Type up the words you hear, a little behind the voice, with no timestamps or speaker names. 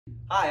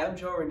Hi, I'm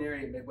Joe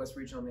Ranieri, Midwest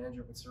Regional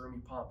Manager with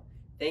Tsurumi Pump.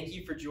 Thank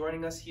you for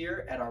joining us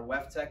here at our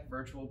WEFTEC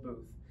virtual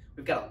booth.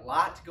 We've got a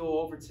lot to go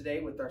over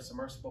today with our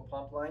submersible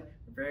pump line.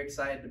 We're very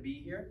excited to be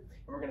here.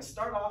 And we're going to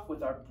start off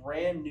with our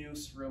brand new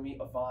Tsurumi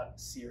Avant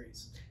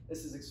series.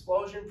 This is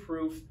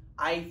explosion-proof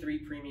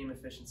i3 premium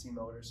efficiency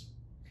motors.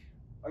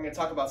 I'm going to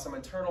talk about some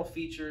internal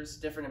features,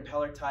 different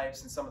impeller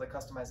types, and some of the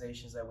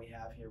customizations that we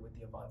have here with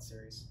the Avant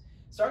series.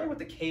 Starting with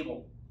the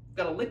cable, we've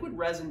got a liquid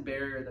resin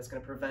barrier that's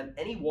going to prevent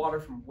any water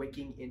from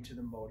wicking into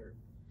the motor.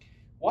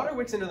 Water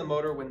wicks into the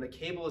motor when the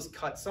cable is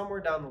cut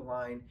somewhere down the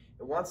line.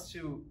 It wants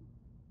to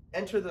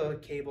enter the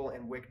cable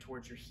and wick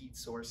towards your heat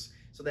source,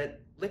 so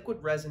that liquid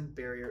resin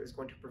barrier is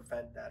going to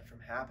prevent that from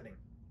happening.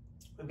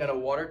 We've got a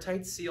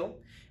watertight seal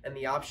and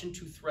the option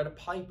to thread a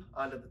pipe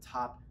onto the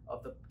top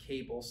of the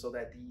cable so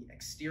that the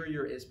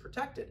exterior is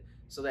protected,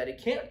 so that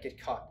it can't get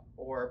cut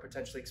or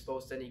potentially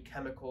exposed to any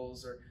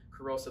chemicals or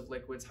corrosive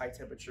liquids, high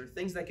temperature,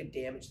 things that could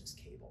damage this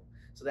cable.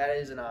 So that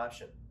is an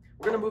option.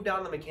 We're going to move down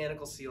to the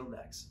mechanical seal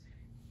next.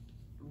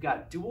 We've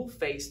got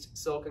dual-faced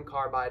silicon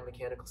carbide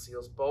mechanical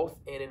seals, both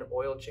in an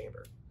oil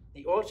chamber.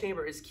 The oil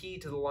chamber is key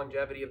to the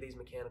longevity of these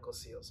mechanical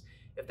seals.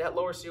 If that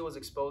lower seal was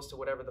exposed to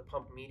whatever the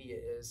pump media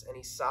is,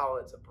 any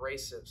solids,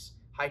 abrasives,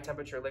 high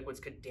temperature liquids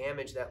could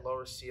damage that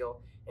lower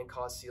seal and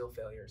cause seal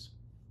failures.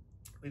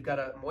 We've got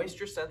a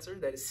moisture sensor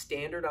that is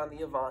standard on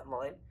the Avant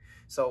line.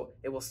 So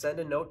it will send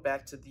a note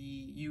back to the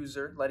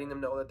user letting them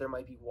know that there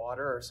might be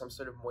water or some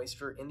sort of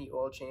moisture in the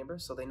oil chamber,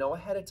 so they know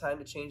ahead of time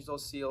to change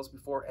those seals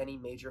before any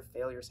major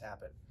failures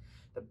happen.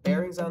 The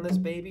bearings on this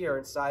baby are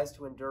in size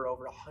to endure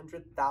over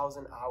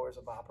 100,000 hours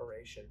of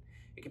operation.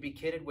 It can be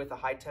kitted with a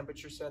high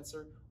temperature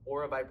sensor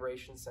or a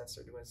vibration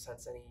sensor to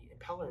sense any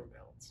impeller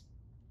imbalance.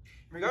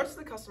 In regards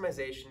to the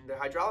customization, the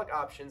hydraulic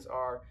options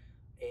are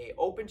an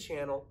open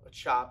channel, a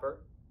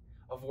chopper,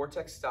 a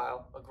Vortex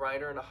style, a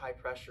grinder, and a high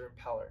pressure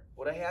impeller.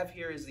 What I have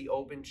here is the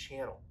open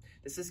channel.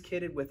 This is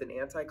kitted with an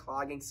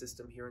anti-clogging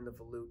system here in the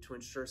volute to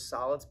ensure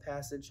solids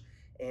passage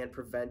and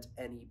prevent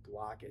any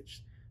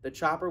blockage. The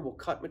chopper will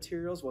cut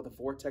materials, while the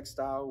Vortex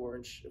style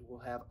will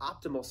have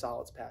optimal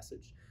solids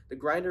passage. The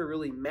grinder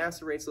really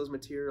macerates those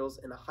materials,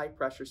 and a high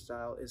pressure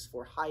style is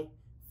for high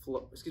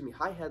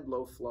head,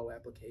 low flow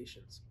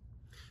applications.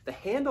 The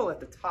handle at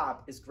the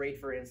top is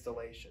great for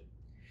installation.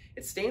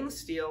 It's stainless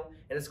steel,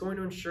 and it's going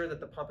to ensure that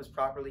the pump is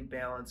properly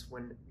balanced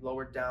when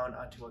lowered down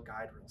onto a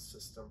guide rail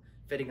system,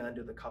 fitting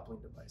onto the coupling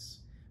device.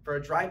 For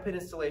a dry pit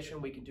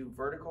installation, we can do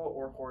vertical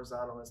or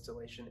horizontal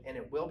installation, and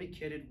it will be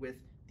kitted with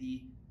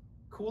the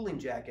cooling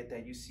jacket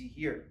that you see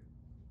here.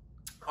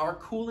 Our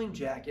cooling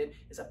jacket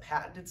is a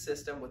patented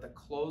system with a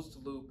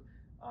closed loop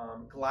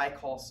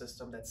glycol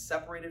system that's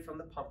separated from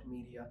the pumped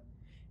media,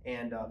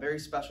 and a very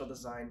special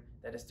design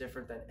that is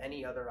different than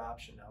any other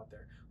option out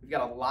there. We've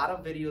got a lot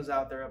of videos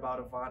out there about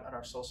Avant on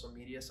our social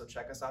media, so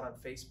check us out on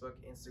Facebook,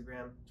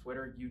 Instagram,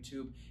 Twitter,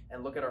 YouTube,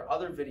 and look at our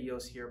other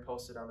videos here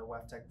posted on the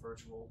WEFTEC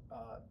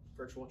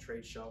virtual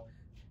trade show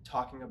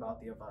talking about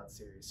the Avant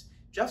series.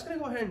 Jeff's going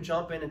to go ahead and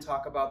jump in and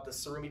talk about the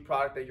Tsurumi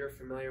product that you're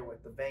familiar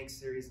with, the Vanx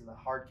series and the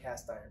hard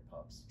cast iron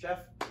pumps. Jeff,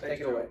 take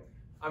it away.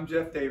 I'm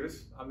Jeff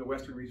Davis. I'm the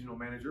Western Regional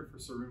Manager for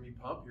Tsurumi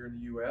Pump here in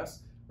the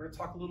U.S. We're going to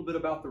talk a little bit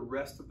about the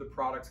rest of the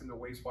products in the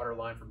wastewater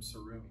line from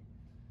Tsurumi.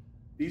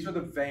 These are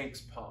the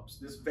Vanx pumps.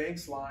 This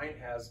Vanx line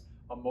has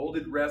a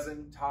molded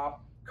resin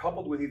top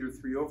coupled with either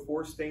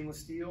 304 stainless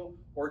steel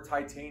or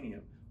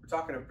titanium. We're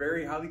talking a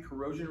very highly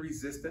corrosion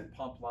resistant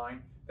pump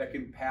line that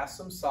can pass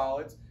some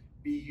solids,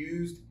 be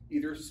used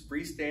either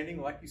freestanding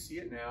like you see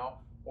it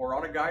now or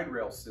on a guide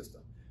rail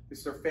system.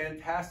 This is a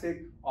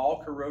fantastic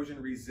all corrosion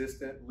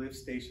resistant lift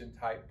station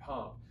type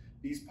pump.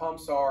 These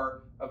pumps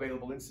are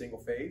available in single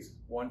phase,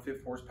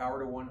 1/5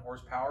 horsepower to 1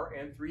 horsepower,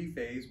 and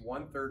 3-phase,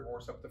 1/3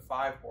 horse up to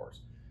 5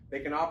 horse. They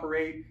can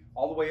operate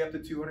all the way up to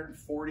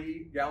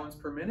 240 gallons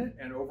per minute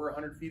and over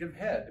 100 feet of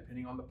head,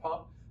 depending on the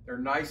pump. They're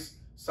nice,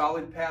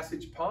 solid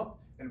passage pump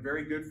and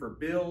very good for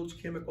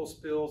bilge, chemical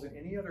spills, and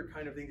any other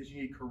kind of thing that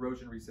you need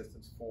corrosion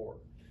resistance for.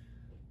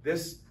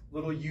 This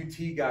little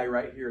UT guy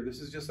right here, this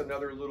is just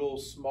another little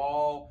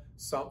small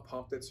sump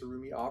pump that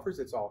Tsurumi offers.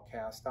 It's all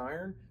cast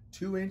iron,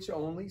 2-inch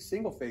only,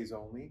 single phase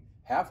only,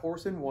 1/2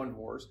 horse and 1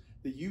 horse.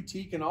 The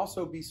UT can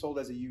also be sold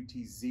as a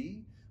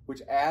UTZ,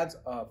 which adds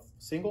a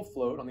single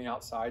float on the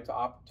outside to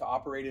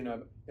operate in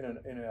an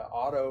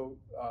auto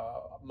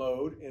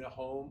mode in a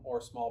home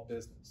or small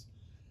business.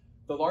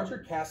 The larger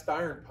cast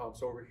iron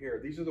pumps over here,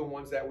 these are the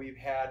ones that we've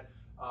had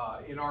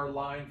in our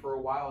line for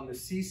a while, and the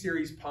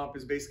C-Series pump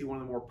is basically one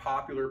of the more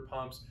popular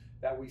pumps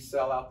that we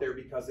sell out there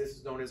because this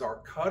is known as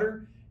our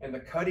cutter, and the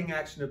cutting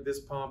action of this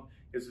pump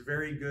is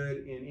very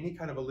good in any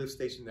kind of a lift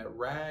station that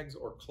rags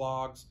or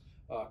clogs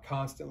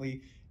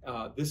constantly.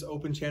 This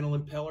open channel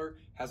impeller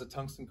has a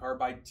tungsten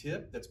carbide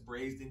tip that's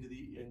brazed into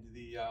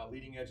the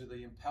leading edge of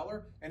the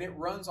impeller, and it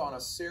runs on a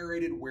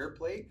serrated wear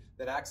plate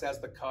that acts as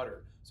the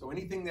cutter. So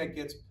anything that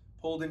gets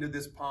pulled into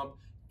this pump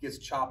gets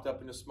chopped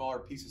up into smaller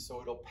pieces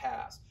so it'll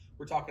pass.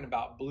 We're talking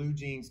about blue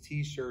jeans,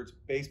 t-shirts,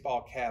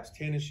 baseball caps,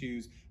 tennis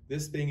shoes.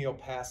 This thing, you'll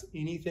pass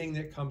anything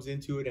that comes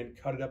into it and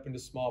cut it up into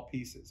small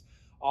pieces.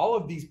 All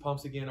of these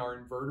pumps, again, are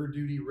inverter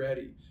duty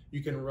ready.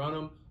 You can run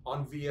them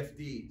on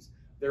VFDs.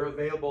 They're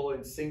available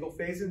in single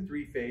phase and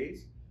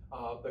 3-phase.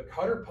 The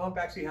cutter pump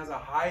actually has a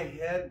high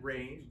head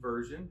range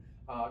version,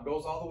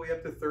 goes all the way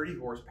up to 30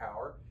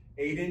 horsepower,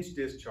 8-inch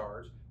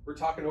discharge. We're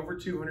talking over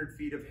 200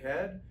 feet of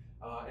head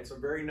and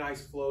some very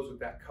nice flows with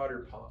that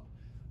cutter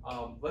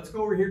pump. Let's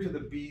go over here to the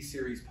B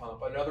series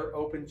pump, another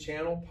open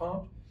channel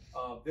pump.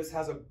 This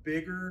has a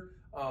bigger,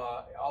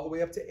 all the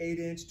way up to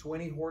 8-inch,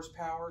 20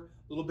 horsepower,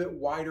 a little bit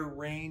wider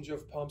range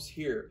of pumps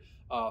here.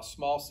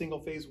 Small single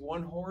phase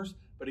 1 horse,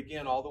 but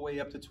again, all the way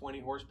up to 20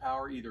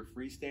 horsepower, either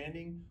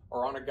freestanding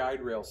or on a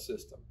guide rail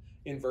system.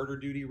 Inverter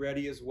duty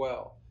ready as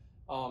well.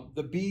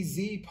 The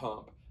BZ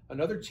pump,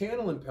 another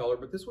channel impeller,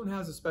 but this one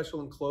has a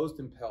special enclosed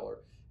impeller.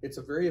 It's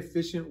a very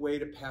efficient way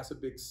to pass a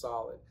big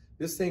solid.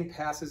 This thing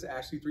passes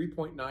actually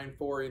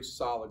 3.94-inch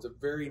solids, a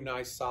very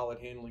nice solid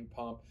handling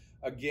pump.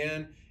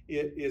 Again,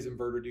 it is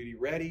inverter duty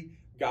ready,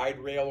 guide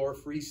rail or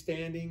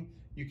freestanding.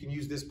 You can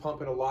use this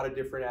pump in a lot of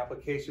different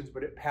applications,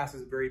 but it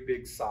passes very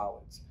big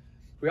solids.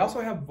 We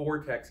also have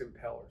Vortex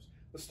impellers.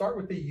 Let's start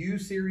with the U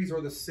series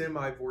or the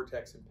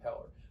semi-Vortex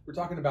impeller. We're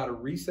talking about a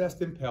recessed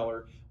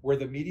impeller where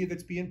the media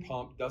that's being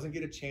pumped doesn't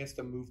get a chance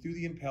to move through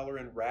the impeller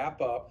and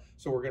wrap up,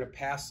 so we're going to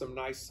pass some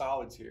nice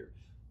solids here.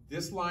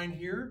 This line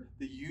here,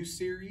 the U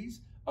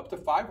series, up to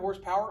 5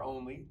 horsepower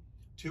only,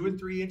 2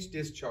 and 3-inch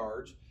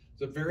discharge.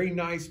 It's a very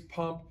nice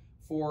pump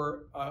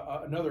for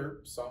another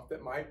sump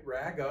that might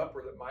rag up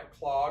or that might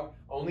clog,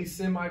 only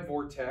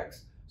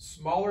semi-Vortex,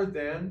 smaller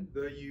than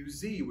the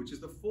UZ, which is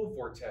the full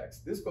Vortex.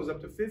 This goes up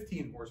to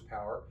 15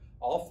 horsepower,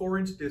 all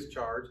 4-inch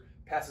discharge,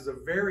 passes a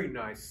very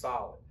nice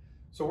solid.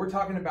 So we're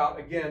talking about,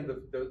 again,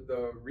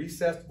 the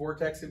recessed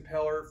Vortex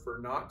impeller for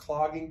not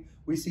clogging.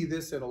 We see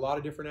this in a lot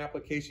of different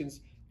applications,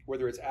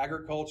 whether it's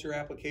agriculture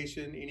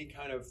application, any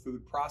kind of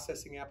food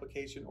processing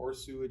application, or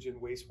sewage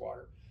and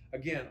wastewater.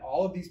 Again,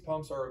 all of these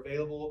pumps are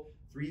available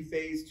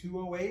 3-phase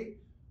 208,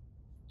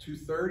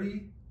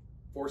 230,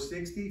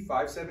 460,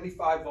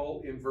 575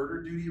 volt,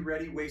 inverter duty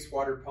ready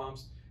wastewater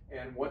pumps.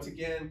 And once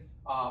again,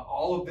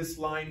 all of this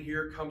line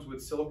here comes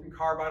with silicon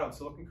carbide on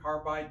silicon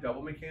carbide,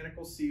 double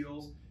mechanical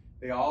seals.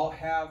 They all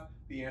have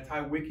the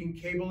anti-wicking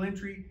cable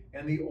entry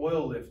and the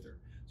oil lifter.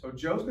 So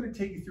Joe's going to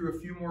take you through a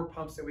few more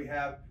pumps that we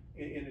have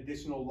in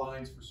additional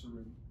lines for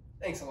Tsurumi.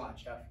 Thanks a lot,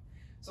 Jeff.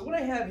 So what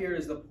I have here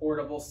is the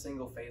portable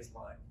single-phase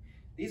line.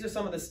 These are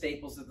some of the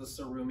staples of the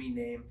Tsurumi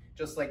name,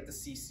 just like the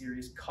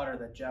C-Series cutter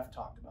that Jeff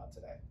talked about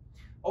today.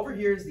 Over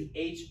here is the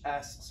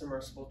HS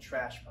submersible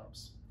trash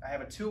pumps. I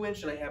have a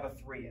 2-inch and I have a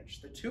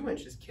 3-inch. The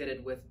 2-inch is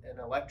kitted with an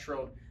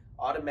electrode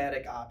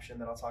automatic option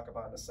that I'll talk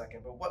about in a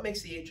second. But what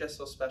makes the HS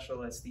so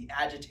special is the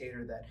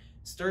agitator that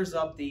stirs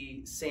up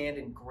the sand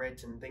and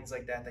grit and things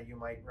like that that you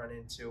might run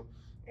into,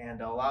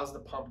 and allows the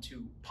pump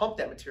to pump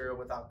that material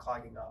without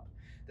clogging up.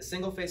 The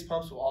single-phase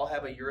pumps will all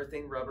have a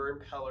urethane rubber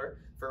impeller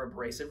for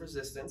abrasive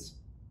resistance.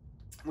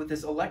 With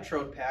this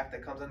electrode pack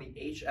that comes on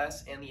the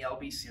HS and the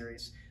LB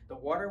series,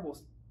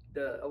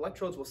 the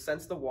electrodes will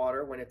sense the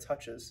water when it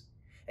touches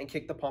and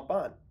kick the pump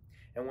on.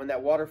 And when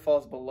that water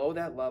falls below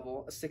that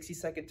level, a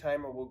 60-second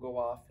timer will go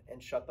off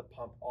and shut the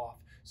pump off.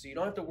 So you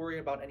don't have to worry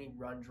about any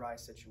run dry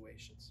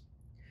situations.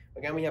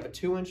 Again, we have a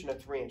 2-inch and a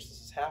 3-inch.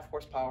 This is 0.5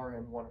 horsepower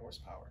and 1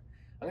 horsepower.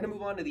 I'm going to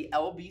move on to the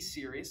LB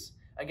series.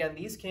 Again,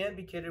 these can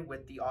be kitted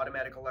with the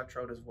automatic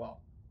electrode as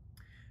well.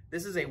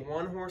 This is a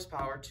 1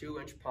 horsepower,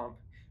 2-inch pump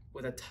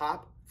with a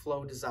top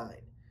flow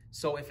design.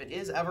 So if it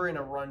is ever in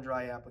a run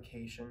dry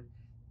application,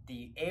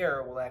 the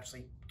air will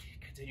actually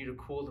continue to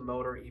cool the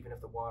motor even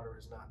if the water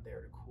is not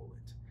there to cool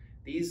it.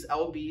 These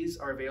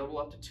LBs are available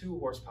up to 2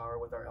 horsepower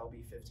with our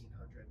LB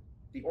 1500.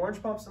 The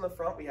orange pumps in the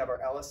front, we have our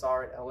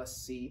Lsr and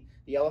Lsc.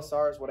 The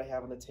Lsr is what I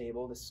have on the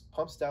table. This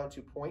pumps down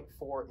to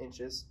 0.4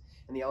 inches,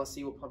 and the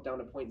Lsc will pump down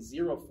to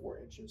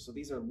 0.04 inches. So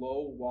these are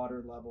low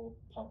water level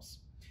pumps.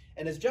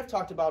 And as Jeff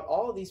talked about,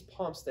 all of these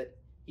pumps that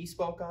he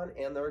spoke on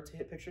and they're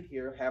pictured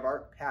here have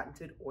our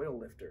patented oil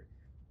lifter.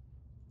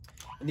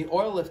 And the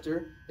oil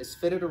lifter is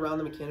fitted around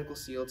the mechanical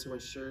seal to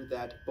ensure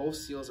that both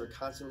seals are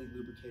constantly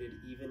lubricated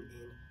even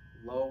in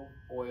low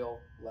oil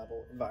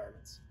level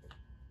environments.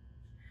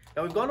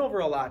 Now we've gone over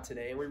a lot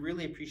today and we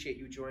really appreciate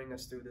you joining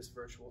us through this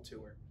virtual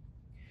tour.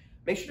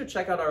 Make sure to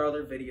check out our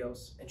other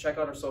videos and check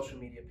out our social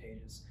media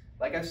pages.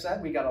 Like I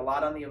said, we got a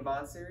lot on the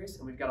Avant series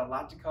and we've got a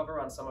lot to cover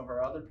on some of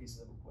our other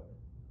pieces of equipment.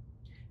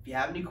 If you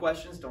have any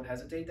questions, don't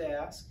hesitate to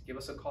ask. Give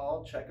us a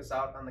call, check us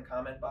out on the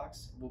comment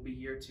box. We'll be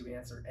here to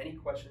answer any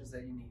questions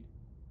that you need.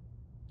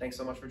 Thanks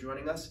so much for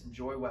joining us.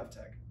 Enjoy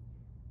WEFTEC.